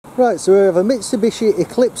Right, so we have a Mitsubishi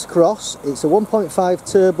Eclipse Cross. It's a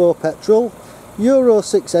 1.5 turbo petrol, Euro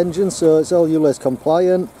 6 engine, so it's all ULEZ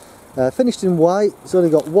compliant. Finished in white. It's only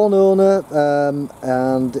got one owner,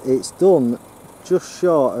 and it's done just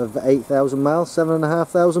short of 8,000 miles,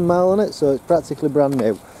 7,500 miles on it, so it's practically brand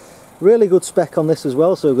new. Really good spec on this as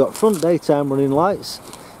well. So we've got front daytime running lights,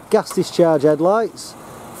 gas discharge headlights,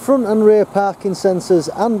 front and rear parking sensors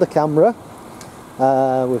and the camera.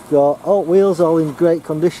 We've got alt wheels, all in great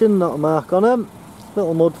condition, not a mark on them.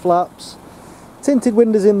 Little mud flaps, tinted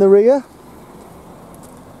windows in the rear.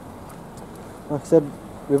 Like I said,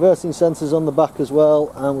 reversing sensors on the back as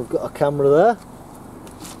well, and we've got a camera there.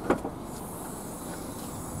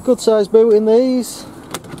 Good size boot in these,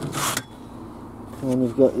 and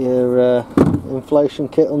you've got your inflation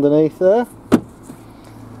kit underneath there.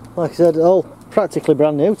 Like I said, all practically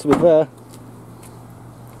brand new, to be fair.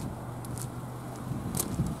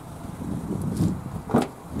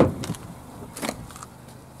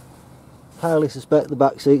 Highly suspect the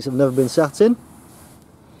back seats have never been sat in.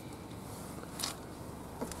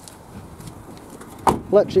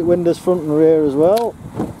 Electric windows front and rear as well.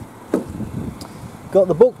 Got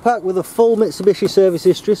the book pack with a full Mitsubishi service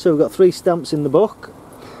history, so we've got 3 stamps in the book.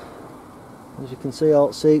 As you can see,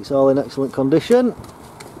 all seats all in excellent condition.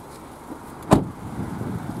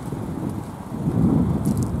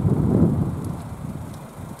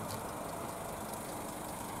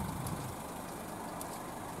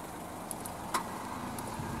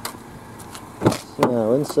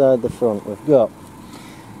 Now inside the front we've got,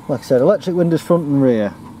 like I said, electric windows front and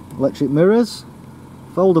rear, electric mirrors,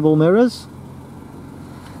 foldable mirrors.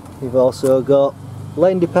 You've also got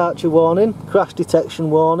lane departure warning, crash detection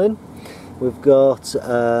warning. We've got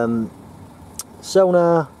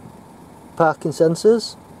sonar parking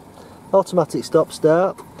sensors, automatic stop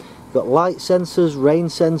start. You've got light sensors, rain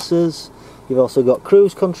sensors. You've also got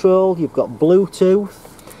cruise control. You've got Bluetooth.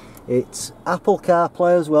 It's Apple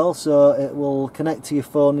CarPlay as well, so it will connect to your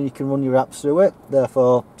phone and you can run your apps through it.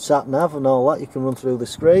 Therefore, sat nav and all that you can run through the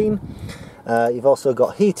screen. You've also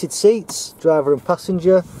got heated seats, driver and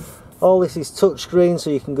passenger. All this is touchscreen,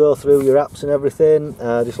 so you can go through your apps and everything,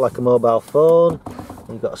 just like a mobile phone.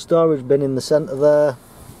 You've got a storage bin in the centre there.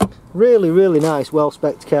 Really nice,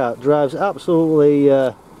 well-spec'd car. It drives absolutely,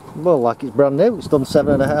 well, like it's brand new. It's done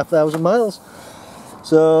 7,500 miles.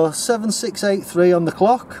 So 7683 on the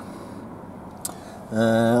clock.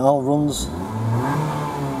 All runs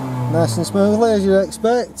nice and smoothly as you'd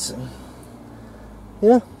expect.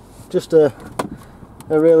 Yeah, just a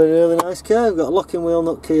really nice car. We've got a locking wheel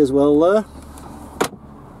nut key as well there.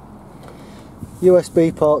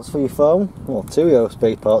 USB ports for your phone, well, 2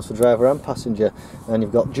 USB ports for driver and passenger, and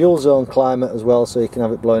you've got dual zone climate as well, so you can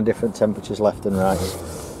have it blowing different temperatures left and right.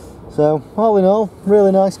 So all in all,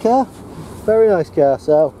 really nice car, very nice car.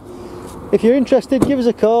 So if you're interested, give us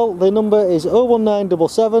a call. The number is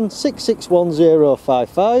 01977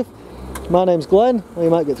 661055. My name's Glenn, or you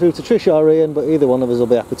might get through to Trish or Ian, but either one of us will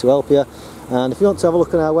be happy to help you. And if you want to have a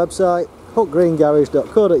look on our website,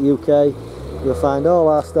 hookgreengarage.co.uk, you'll find all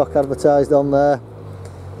our stock advertised on there,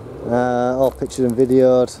 all pictured and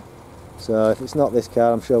videoed. So if it's not this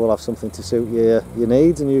car, I'm sure we'll have something to suit your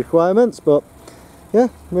needs and your requirements. But yeah,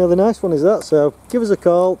 really nice one is that. So give us a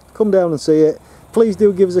call, come down and see it. Please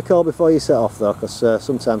do give us a call before you set off though, because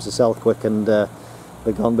sometimes they sell quick and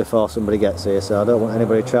be gone before somebody gets here, so I don't want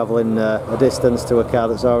anybody travelling a distance to a car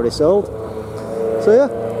that's already sold. So yeah,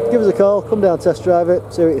 give us a call, come down, test drive it,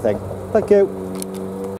 see what you think. Thank you.